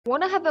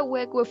Wanna have a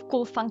wig with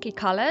cool funky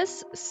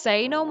colors?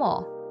 Say no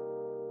more.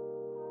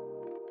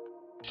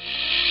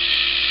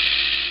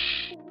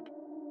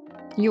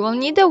 You will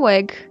need a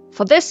wig.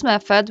 For this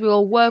method, we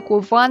will work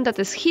with one that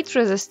is heat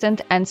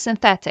resistant and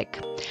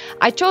synthetic.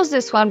 I chose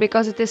this one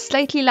because it is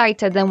slightly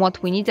lighter than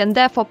what we need and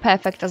therefore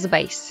perfect as a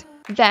base.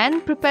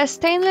 Then prepare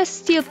stainless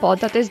steel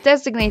pot that is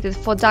designated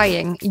for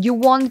dyeing. You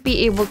won't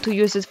be able to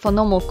use it for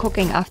normal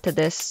cooking after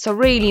this, so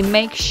really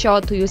make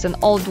sure to use an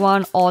old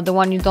one or the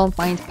one you don't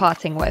mind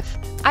parting with.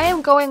 I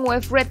am going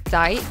with red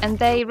dye and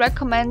they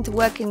recommend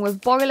working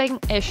with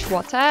boiling-ish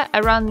water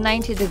around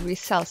 90 degrees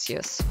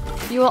Celsius.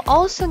 You will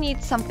also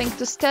need something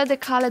to stir the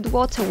colored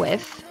water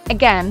with.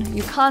 Again,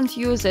 you can't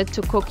use it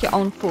to cook your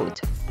own food.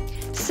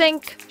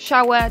 Sink,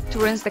 shower to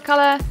rinse the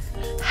color,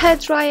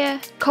 hairdryer,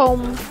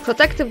 comb,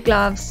 protective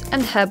gloves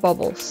and hair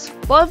bubbles.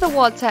 Boil the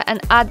water and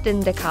add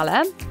in the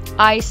color.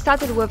 I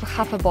started with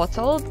half a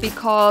bottle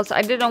because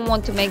I didn't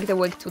want to make the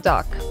wig too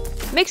dark.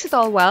 Mix it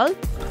all well.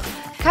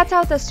 Cut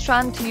out a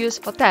strand to use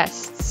for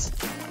tests.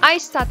 I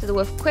started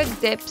with quick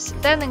dips,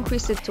 then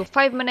increased it to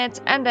 5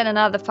 minutes and then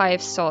another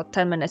 5, so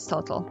 10 minutes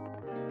total.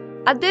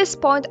 At this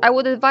point, I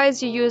would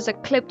advise you use a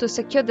clip to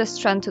secure the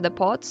strand to the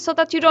pot so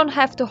that you don't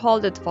have to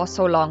hold it for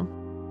so long.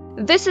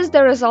 This is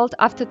the result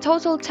after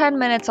total 10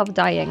 minutes of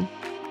dyeing.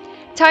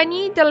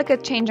 Tiny,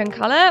 delicate change in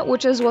color,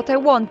 which is what I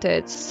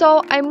wanted,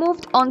 so I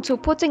moved on to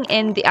putting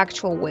in the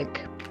actual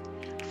wig.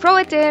 Throw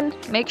it in,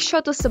 make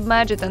sure to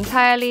submerge it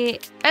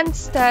entirely and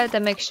stir the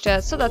mixture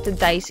so that it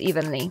dyes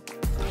evenly.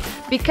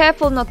 Be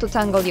careful not to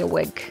tangle your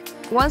wig.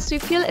 Once you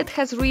feel it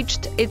has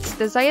reached its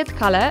desired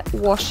color,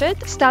 wash it,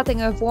 starting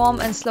with warm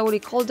and slowly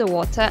colder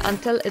water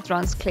until it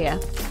runs clear.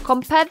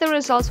 Compare the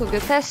results with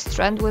your test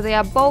strand where they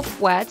are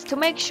both wet to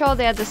make sure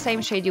they are the same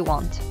shade you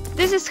want.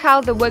 This is how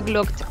the wig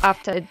looked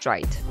after it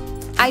dried.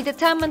 I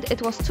determined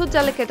it was too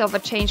delicate of a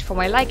change for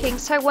my liking,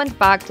 so I went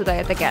back to dye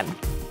it again.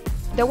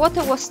 The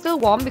water was still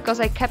warm because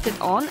I kept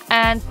it on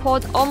and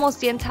poured almost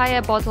the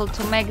entire bottle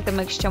to make the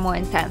mixture more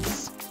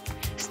intense.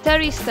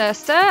 Stir,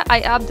 stir,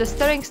 I upped the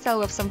stirring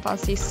style with some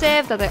fancy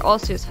sieve that I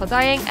also used for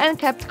dyeing and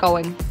kept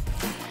going.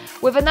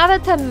 With another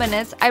 10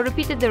 minutes, I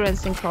repeated the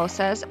rinsing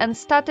process and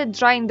started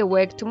drying the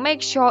wig to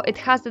make sure it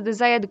has the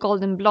desired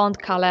golden blonde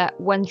color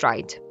when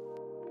dried.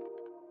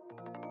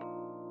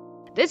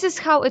 This is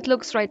how it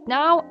looks right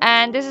now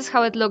and this is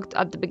how it looked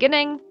at the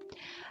beginning.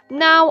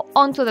 Now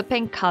onto the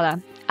pink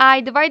color.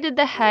 I divided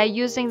the hair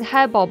using the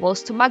hair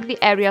bubbles to mark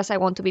the areas I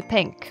want to be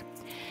pink.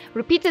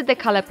 Repeated the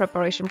color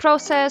preparation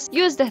process,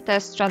 used the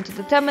test strand to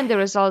determine the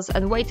results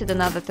and waited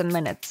another 10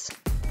 minutes.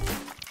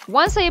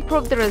 Once I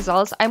approved the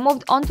results, I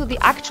moved on to the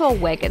actual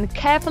wig and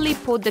carefully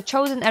put the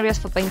chosen areas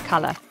for pink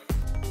color.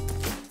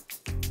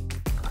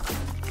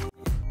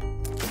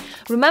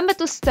 Remember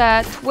to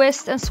stir,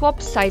 twist and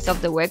swap sides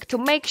of the wig to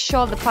make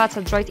sure the parts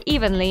are dried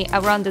evenly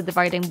around the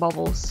dividing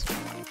bubbles.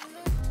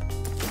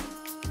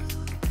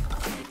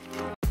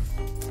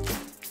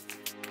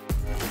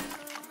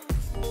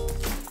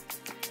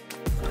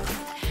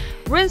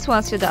 Rinse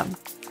once you're done.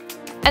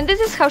 And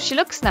this is how she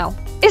looks now.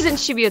 Isn't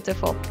she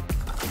beautiful?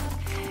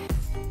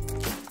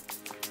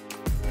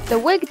 The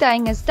wig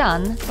dyeing is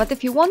done, but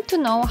if you want to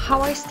know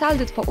how I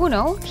styled it for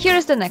Uno, here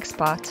is the next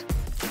part.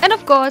 And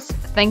of course,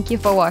 thank you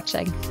for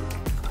watching.